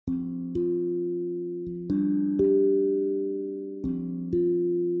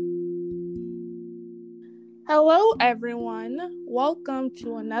Hello, everyone. Welcome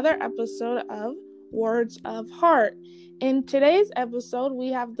to another episode of Words of Heart. In today's episode, we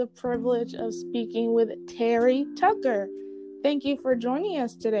have the privilege of speaking with Terry Tucker. Thank you for joining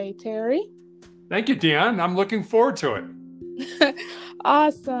us today, Terry. Thank you, Dion. I'm looking forward to it.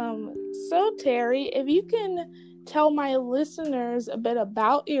 Awesome. So, Terry, if you can tell my listeners a bit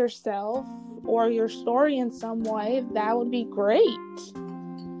about yourself or your story in some way, that would be great.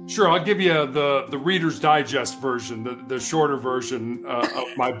 Sure, I'll give you the Reader's Digest version, the shorter version of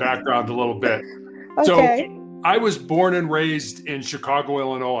my background a little bit. Okay. So I was born and raised in Chicago,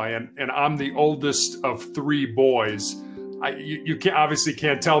 Illinois, and I'm the oldest of three boys. You obviously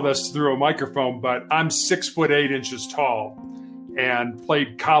can't tell this through a microphone, but I'm 6'8" tall and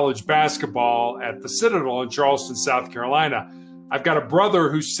played college basketball at the Citadel in Charleston, South Carolina. I've got a brother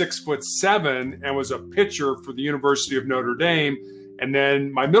who's 6'7" and was a pitcher for the University of Notre Dame. And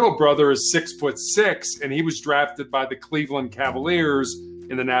then my middle brother is 6'6", and he was drafted by the Cleveland Cavaliers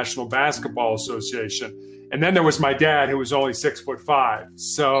in the National Basketball Association. And then there was my dad, who was only 6'5".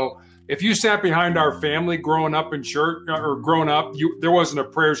 So if you sat behind our family growing up in church or growing up, there wasn't a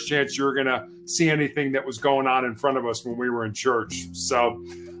prayer's chance you were going to see anything that was going on in front of us when we were in church. So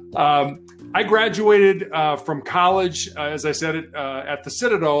I graduated from college, as I said, at the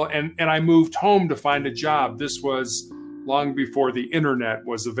Citadel, and I moved home to find a job. This was long before the internet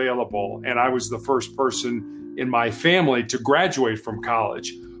was available, and I was the first person in my family to graduate from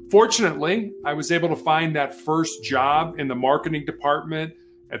college. Fortunately, I was able to find that first job in the marketing department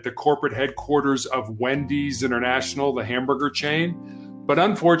at the corporate headquarters of Wendy's International, the hamburger chain. But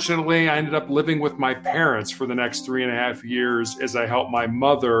unfortunately, I ended up living with my parents for the next 3.5 years as I helped my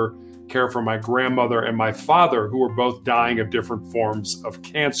mother care for my grandmother and my father, who were both dying of different forms of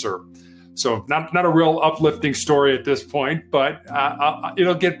cancer. So not a real uplifting story at this point, but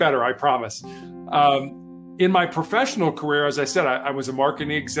it'll get better, I promise. In my professional career, as I said, I was a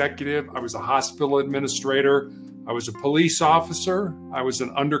marketing executive. I was a hospital administrator. I was a police officer. I was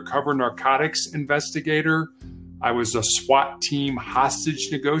an undercover narcotics investigator. I was a SWAT team hostage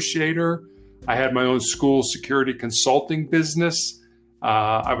negotiator. I had my own school security consulting business.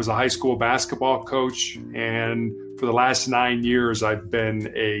 I was a high school basketball coach, and for the last 9 years, I've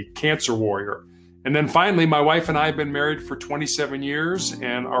been a cancer warrior. And then finally, my wife and I have been married for 27 years,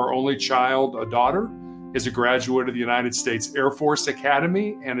 and our only child, a daughter, is a graduate of the United States Air Force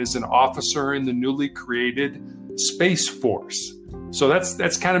Academy and is an officer in the newly created Space Force. So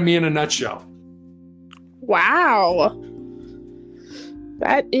that's kind of me in a nutshell. Wow.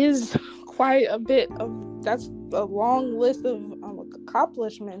 That is quite a bit that's a long list of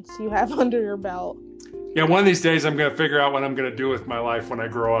accomplishments you have under your belt. Yeah, one of these days I'm going to figure out what I'm going to do with my life when I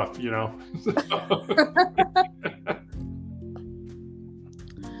grow up, you know.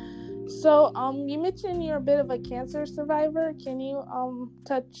 So, you mentioned you're a bit of a cancer survivor. Can you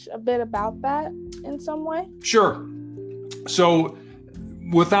touch a bit about that in some way? Sure. So,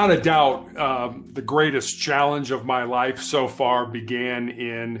 without a doubt, the greatest challenge of my life so far began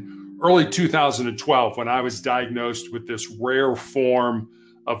in early 2012 when I was diagnosed with this rare form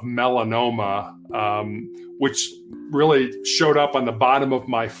of melanoma, which really showed up on the bottom of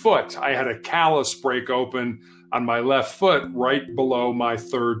my foot. I had a callus break open on my left foot right below my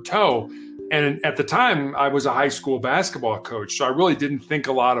third toe. And at the time, I was a high school basketball coach, so I really didn't think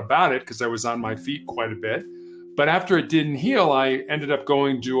a lot about it because I was on my feet quite a bit. But after it didn't heal, I ended up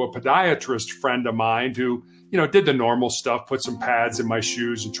going to a podiatrist friend of mine who, did the normal stuff, put some pads in my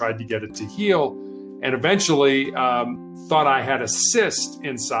shoes and tried to get it to heal. And eventually thought I had a cyst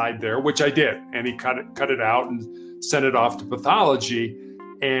inside there, which I did. And he cut it out and sent it off to pathology.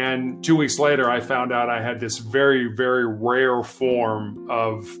 And 2 weeks later, I found out I had this very, very rare form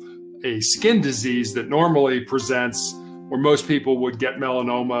of a skin disease that normally presents where most people would get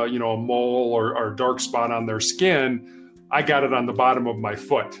melanoma, a mole or a dark spot on their skin. I got it on the bottom of my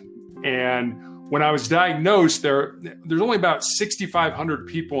foot. And when I was diagnosed, there's only about 6,500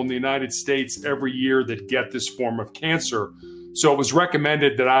 people in the United States every year that get this form of cancer. So it was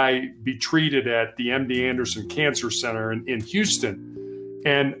recommended that I be treated at the MD Anderson Cancer Center in Houston.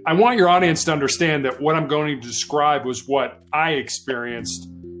 And I want your audience to understand that what I'm going to describe was what I experienced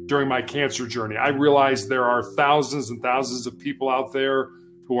during my cancer journey. I realize there are thousands and thousands of people out there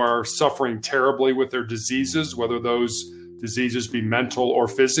who are suffering terribly with their diseases, whether those diseases be mental or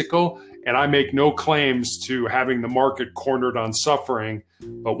physical. And I make no claims to having the market cornered on suffering.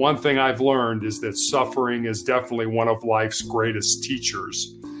 But one thing I've learned is that suffering is definitely one of life's greatest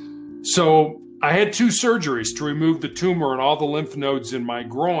teachers. So I had 2 surgeries to remove the tumor and all the lymph nodes in my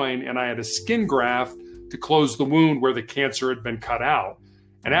groin, and I had a skin graft to close the wound where the cancer had been cut out.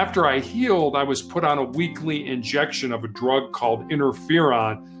 And after I healed, I was put on a weekly injection of a drug called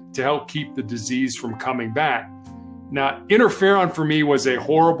interferon to help keep the disease from coming back. Now, interferon for me was a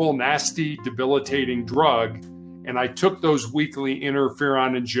horrible, nasty, debilitating drug. And I took those weekly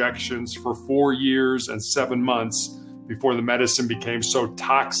interferon injections for 4 years and 7 months before the medicine became so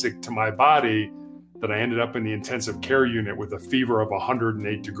toxic to my body that I ended up in the intensive care unit with a fever of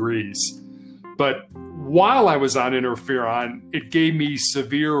 108 degrees. But while I was on interferon, it gave me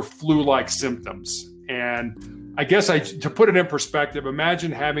severe flu-like symptoms. And I guess to put it in perspective,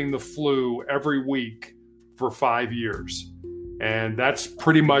 imagine having the flu every week for 5 years. And that's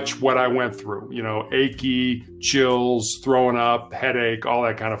pretty much what I went through, achy, chills, throwing up, headache, all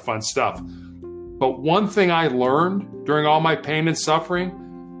that kind of fun stuff. But one thing I learned during all my pain and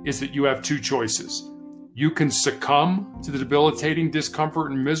suffering is that you have two choices. You can succumb to the debilitating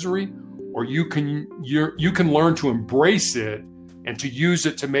discomfort and misery, or you can learn to embrace it and to use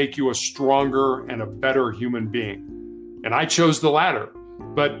it to make you a stronger and a better human being. And I chose the latter.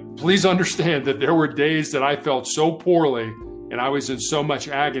 But please understand that there were days that I felt so poorly and I was in so much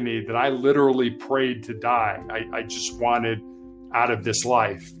agony that I literally prayed to die. I just wanted out of this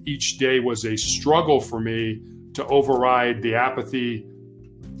life. Each day was a struggle for me to override the apathy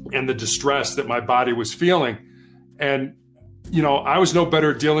and the distress that my body was feeling. And, I was no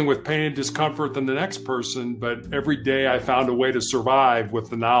better dealing with pain and discomfort than the next person, but every day I found a way to survive with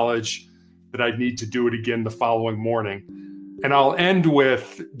the knowledge that I'd need to do it again the following morning. And I'll end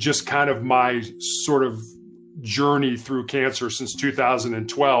with just kind of my sort of journey through cancer since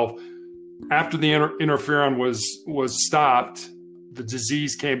 2012. After the interferon was stopped, the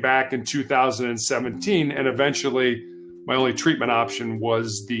disease came back in 2017, and eventually my only treatment option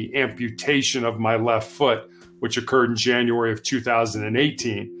was the amputation of my left foot, which occurred in January of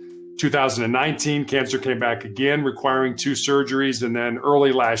 2018. 2019, cancer came back again, requiring 2 surgeries, and then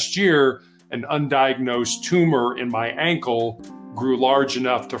early last year, an undiagnosed tumor in my ankle grew large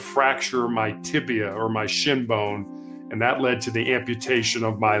enough to fracture my tibia or my shin bone, and that led to the amputation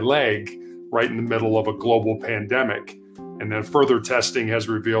of my leg right in the middle of a global pandemic. And then further testing has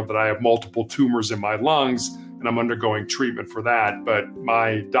revealed that I have multiple tumors in my lungs, and I'm undergoing treatment for that. But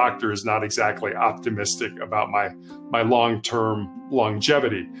my doctor is not exactly optimistic about my long-term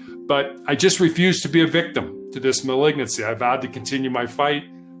longevity. But I just refused to be a victim to this malignancy. I vowed to continue my fight.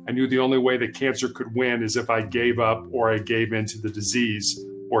 I knew the only way that cancer could win is if I gave up or I gave in to the disease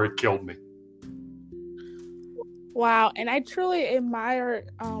or it killed me. Wow. And I truly admire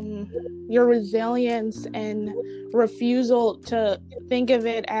your resilience and refusal to think of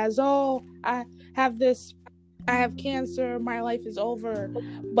it as, I have cancer, my life is over.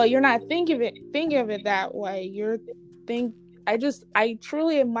 But you're not thinking of it that way. I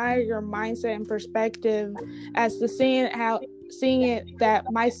truly admire your mindset and perspective as to seeing it that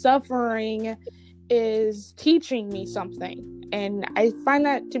my suffering is teaching me something. And I find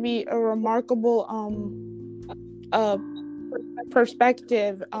that to be a remarkable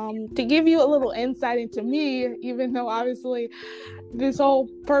perspective. To give you a little insight into me, even though obviously this whole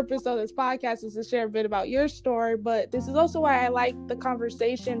purpose of this podcast is to share a bit about your story, but this is also why I like the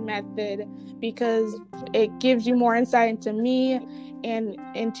conversation method, because it gives you more insight into me and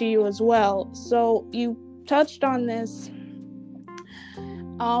into you as well. So you touched on this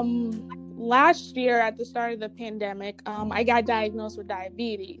last year at the start of the pandemic. I got diagnosed with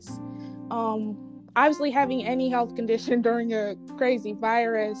diabetes. Obviously, having any health condition during a crazy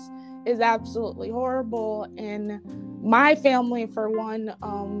virus is absolutely horrible. And my family, for one,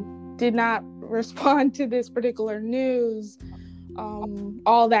 did not respond to this particular news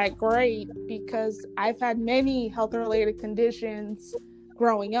all that great, because I've had many health-related conditions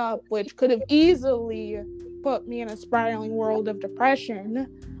growing up, which could have easily put me in a spiraling world of depression,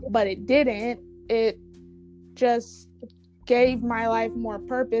 but it didn't. It just gave my life more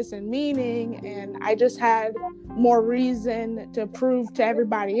purpose and meaning, and I just had more reason to prove to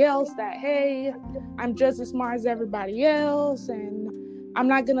everybody else that, hey, I'm just as smart as everybody else, and I'm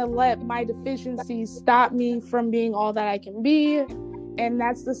not gonna let my deficiencies stop me from being all that I can be. And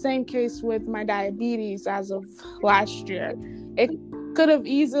that's the same case with my diabetes as of last year. It could have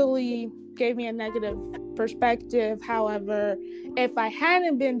easily gave me a negative perspective. However, if I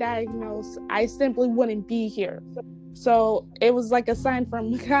hadn't been diagnosed, I simply wouldn't be here. So it was like a sign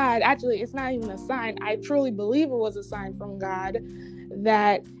from God. Actually, it's not even a sign. I truly believe it was a sign from God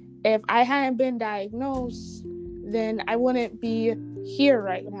that if I hadn't been diagnosed, then I wouldn't be here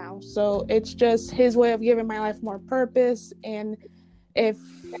right now. So it's just His way of giving my life more purpose. And if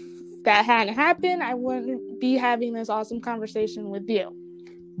that hadn't happened, I wouldn't be having this awesome conversation with you.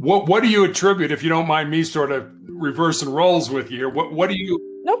 What do you attribute, if you don't mind me sort of reversing roles with you here, what do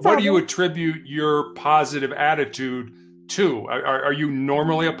you No What do you problem. attribute your positive attitude to? Are you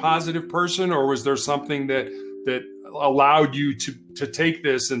normally a positive person, or was there something that allowed you to take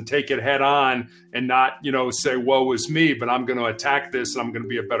this and take it head on and not, say, woe is me, but I'm going to attack this and I'm going to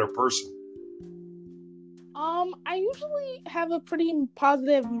be a better person? I usually have a pretty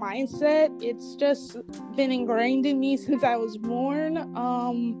positive mindset. It's just been ingrained in me since I was born.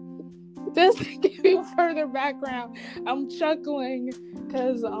 Just to give you further background, I'm chuckling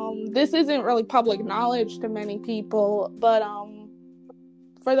because this isn't really public knowledge to many people, but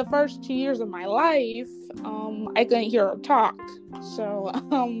for the first 2 years of my life, I couldn't hear or talk. So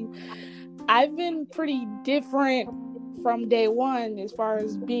I've been pretty different from day one as far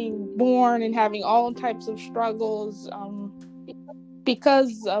as being born and having all types of struggles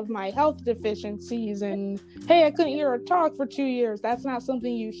because of my health deficiencies. And hey, I couldn't hear or talk for 2 years. That's not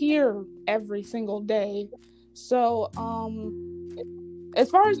something you hear every single day. So as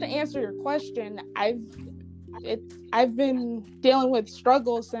far as to answer your question, I've been dealing with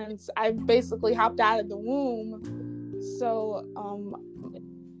struggles since I basically hopped out of the womb. So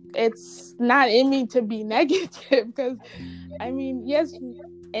it's not in me to be negative, because I mean, yes,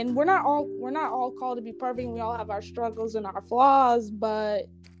 and we're not all called to be perfect. We all have our struggles and our flaws, but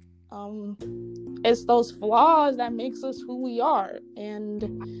it's those flaws that makes us who we are.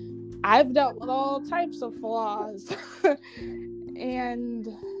 And I've dealt with all types of flaws. And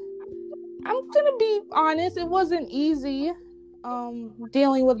I'm gonna be honest, it wasn't easy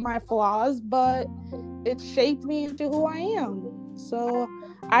dealing with my flaws, but it shaped me into who I am. So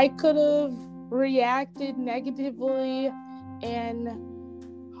I could have reacted negatively and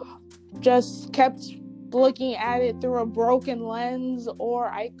just kept looking at it through a broken lens, or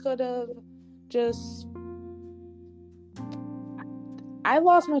I could have just... I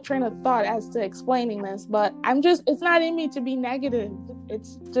lost my train of thought as to explaining this, but it's not in me to be negative.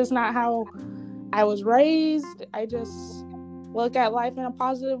 It's just not how I was raised. I just look at life in a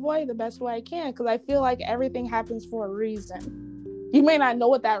positive way, the best way I can, because I feel like everything happens for a reason. You may not know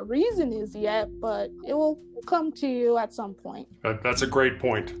what that reason is yet, but it will come to you at some point. That's a great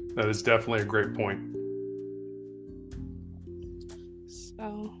point. That is definitely a great point.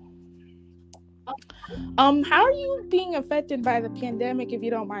 So, how are you being affected by the pandemic, if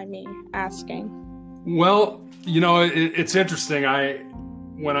you don't mind me asking? Well, it's interesting.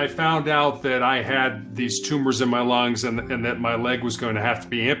 When I found out that I had these tumors in my lungs and that my leg was going to have to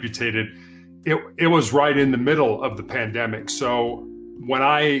be amputated, it was right in the middle of the pandemic. So when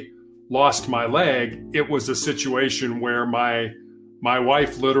I lost my leg, it was a situation where my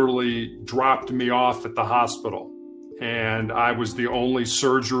wife literally dropped me off at the hospital, and I was the only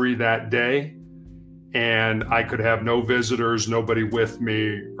surgery that day, and I could have no visitors, nobody with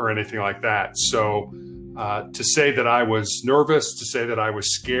me or anything like that. So to say that I was nervous, to say that I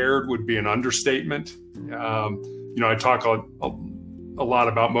was scared would be an understatement. I talk a lot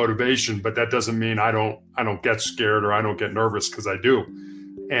about motivation, but that doesn't mean I don't get scared or I don't get nervous, because I do.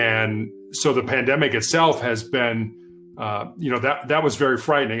 And so the pandemic itself has been, that was very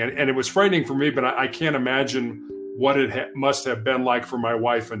frightening, and it was frightening for me, but I can't imagine what it must have been like for my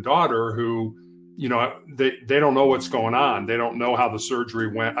wife and daughter, who, they don't know what's going on. They don't know how the surgery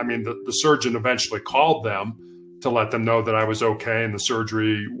went. I mean, the surgeon eventually called them to let them know that I was okay and the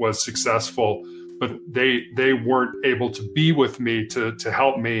surgery was successful, but they weren't able to be with me to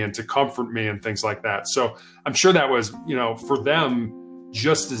help me and to comfort me and things like that. So I'm sure that was, for them,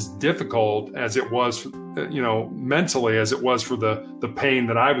 just as difficult as it was, mentally, as it was for the pain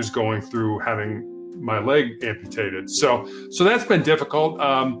that I was going through having my leg amputated. So that's been difficult.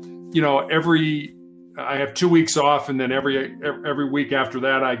 I have 2 weeks off, and then every week after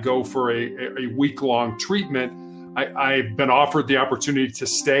that, I go for a week-long treatment. I've been offered the opportunity to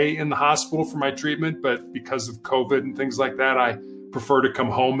stay in the hospital for my treatment, but because of COVID and things like that, I prefer to come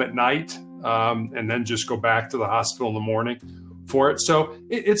home at night and then just go back to the hospital in the morning for it. So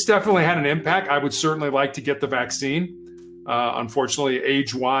it's definitely had an impact. I would certainly like to get the vaccine. Unfortunately,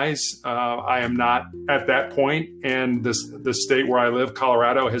 age-wise, I am not at that point, and the state where I live,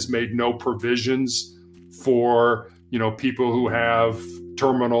 Colorado, has made no provisions for people who have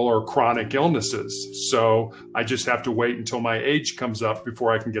terminal or chronic illnesses. So I just have to wait until my age comes up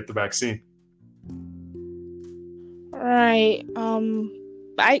before I can get the vaccine. Right.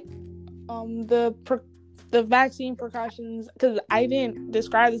 The vaccine precautions, because I didn't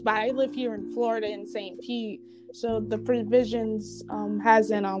describe this, but I live here in Florida in St. Pete, so the provisions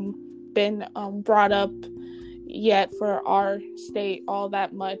hasn't been brought up yet for our state all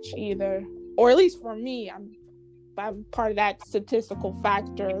that much either, or at least for me. I'm part of that statistical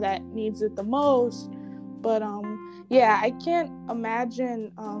factor that needs it the most. But yeah, I can't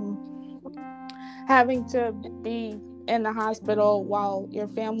imagine having to be in the hospital while your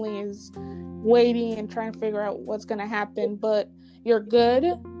family is waiting and trying to figure out what's going to happen, but you're good,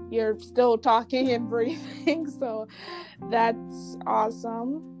 you're still talking and breathing, so that's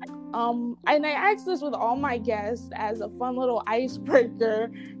awesome. And I ask this with all my guests as a fun little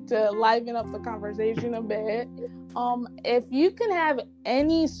icebreaker to liven up the conversation a bit. If you can have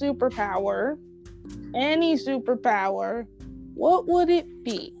any superpower, what would it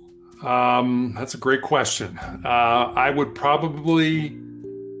be? That's a great question. I would probably,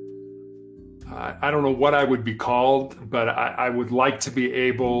 I don't know what I would be called, but I would like to be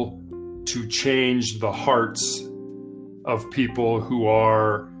able to change the hearts of people who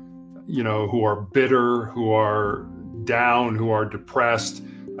are, who are bitter, who are down, who are depressed.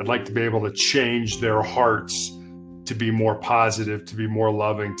 I'd like to be able to change their hearts to be more positive, to be more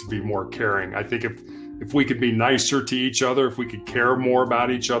loving, to be more caring. I think if we could be nicer to each other, if we could care more about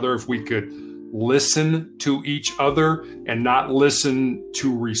each other, if we could listen to each other and not listen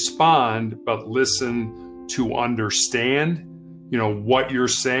to respond, but listen to understand, what you're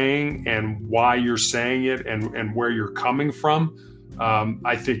saying and why you're saying it and where you're coming from.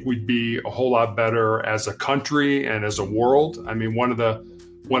 I think we'd be a whole lot better as a country and as a world. I mean, one of the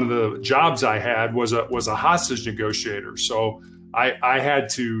jobs I had was a hostage negotiator. So I had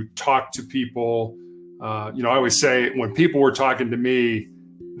to talk to people. I always say when people were talking to me,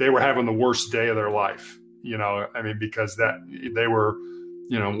 they were having the worst day of their life. Because they were,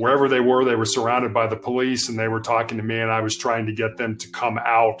 wherever they were surrounded by the police and they were talking to me and I was trying to get them to come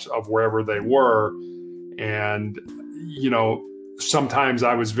out of wherever they were. And, sometimes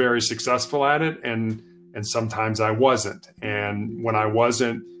I was very successful at it and sometimes I wasn't. And when I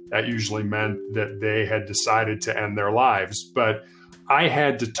wasn't, that usually meant that they had decided to end their lives. But I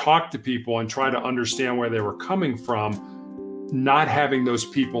had to talk to people and try to understand where they were coming from, not having those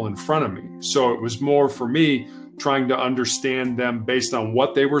people in front of me. So it was more for me trying to understand them based on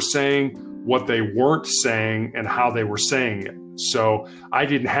what they were saying, what they weren't saying, and how they were saying it. So I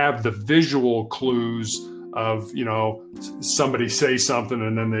didn't have the visual clues of, somebody say something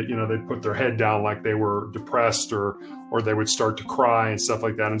and then they'd put their head down like they were depressed or they would start to cry and stuff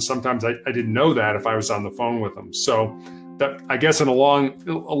like that. And sometimes I didn't know that if I was on the phone with them. So that, I guess in a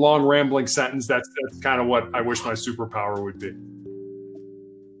long rambling sentence, that's kind of what I wish my superpower would be.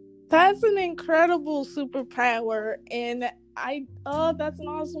 That's an incredible superpower. And that's an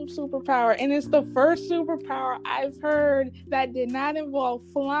awesome superpower. And it's the first superpower I've heard that did not involve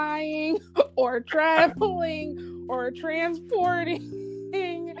flying or traveling or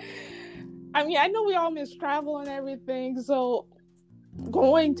transporting. I mean, I know we all miss travel and everything. So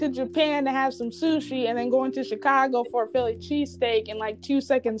going to Japan to have some sushi and then going to Chicago for a Philly cheesesteak in like 2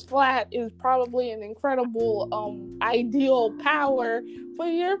 seconds flat is probably an incredible ideal power.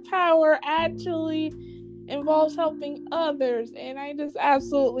 But your power actually involves helping others, and I just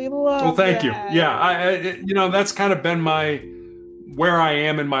absolutely love Well, thank that. you. Yeah, that's kind of been where I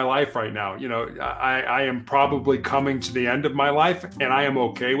am in my life right now. I am probably coming to the end of my life, and I am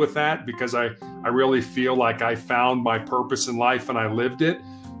okay with that because I really feel like I found my purpose in life and I lived it.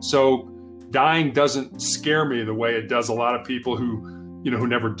 So dying doesn't scare me the way it does a lot of people who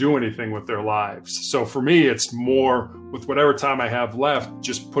never do anything with their lives. So for me, it's more with whatever time I have left,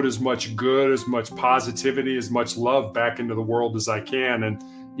 just put as much good, as much positivity, as much love back into the world as I can. And,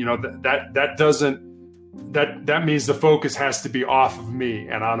 that means the focus has to be off of me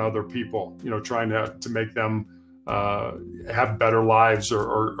and on other people, trying to make them have better lives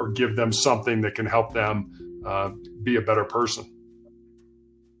or give them something that can help them be a better person.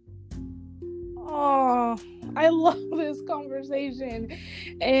 Oh, I love this conversation,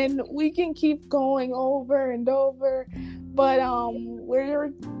 and we can keep going over and over, but we're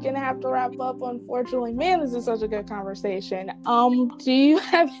gonna have to wrap up, unfortunately. Man, this is such a good conversation. Do you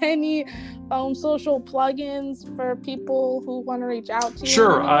have any social plugins for people who want to reach out to you?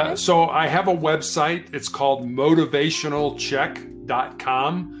 Sure. So I have a website. It's called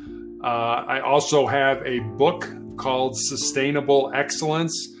motivationalcheck.com. I also have a book called Sustainable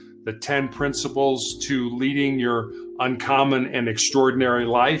Excellence: The 10 Principles to Leading Your Uncommon and Extraordinary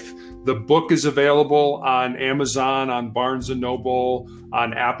Life. The book is available on Amazon, on Barnes & Noble,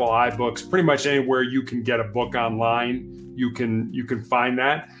 on Apple iBooks, pretty much anywhere you can get a book online. You can find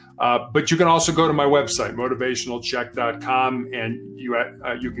that. But you can also go to my website, motivationalcheck.com, and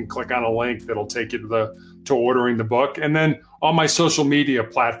you can click on a link that'll take you to ordering the book. And then all my social media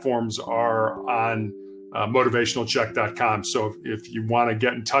platforms are on motivationalcheck.com. So if you want to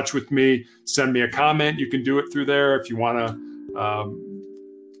get in touch with me, send me a comment, you can do it through there. If you want to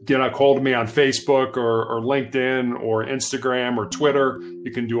get a hold of me on Facebook or LinkedIn or Instagram or Twitter.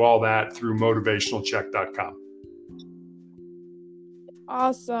 You can do all that through motivationalcheck.com.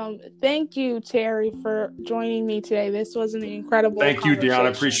 Awesome. Thank you, Terry, for joining me today. This was an incredible Thank you, Deanna. I conversation.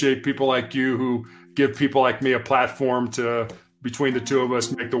 appreciate people like you who give people like me a platform to, between the two of us,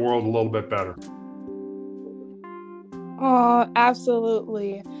 make the world a little bit better. Oh,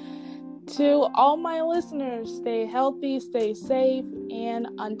 absolutely. To all my listeners, stay healthy, stay safe, and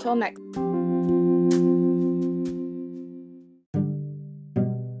until next time.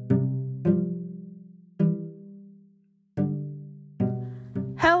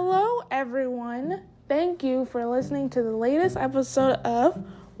 Hello, everyone. Thank you for listening to the latest episode of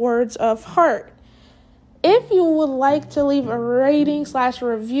Words of Heart. If you would like to leave a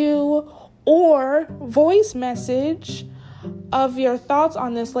rating/review or voice message of your thoughts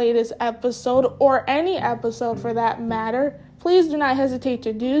on this latest episode, or any episode for that matter, please do not hesitate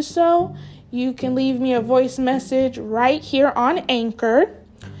to do so. You can leave me a voice message right here on Anchor.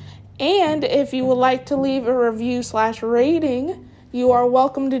 And if you would like to leave a review/rating, you are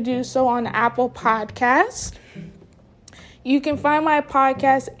welcome to do so on Apple Podcasts. You can find my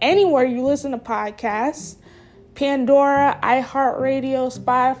podcast anywhere you listen to podcasts: Pandora, iHeartRadio,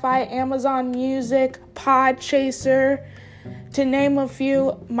 Spotify, Amazon Music, Podchaser, to name a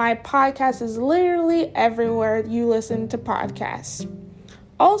few. My podcast is literally everywhere you listen to podcasts.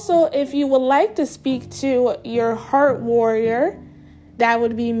 Also, if you would like to speak to your heart warrior, that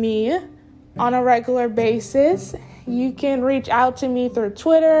would be me, on a regular basis, you can reach out to me through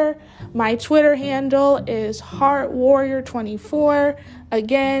Twitter. My Twitter handle is HeartWarrior24.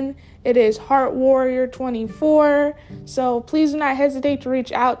 Again, it is HeartWarrior24. So please do not hesitate to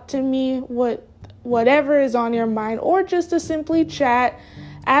reach out to me with whatever is on your mind, or just to simply chat.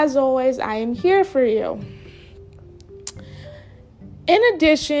 As always, I am here for you. In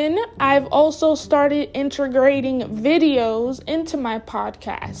addition, I've also started integrating videos into my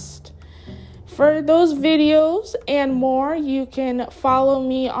podcast. For those videos and more, you can follow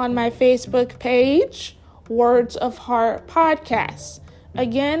me on my Facebook page, Words of Heart Podcast.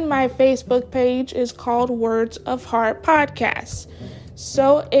 Again, my Facebook page is called Words of Heart Podcast.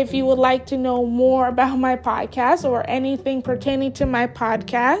 So if you would like to know more about my podcast or anything pertaining to my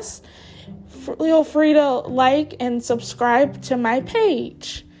podcast, feel free to like and subscribe to my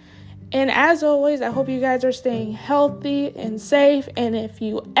page. And as always, I hope you guys are staying healthy and safe. And if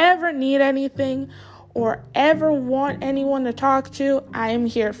you ever need anything or ever want anyone to talk to, I am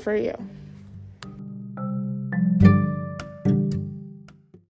here for you.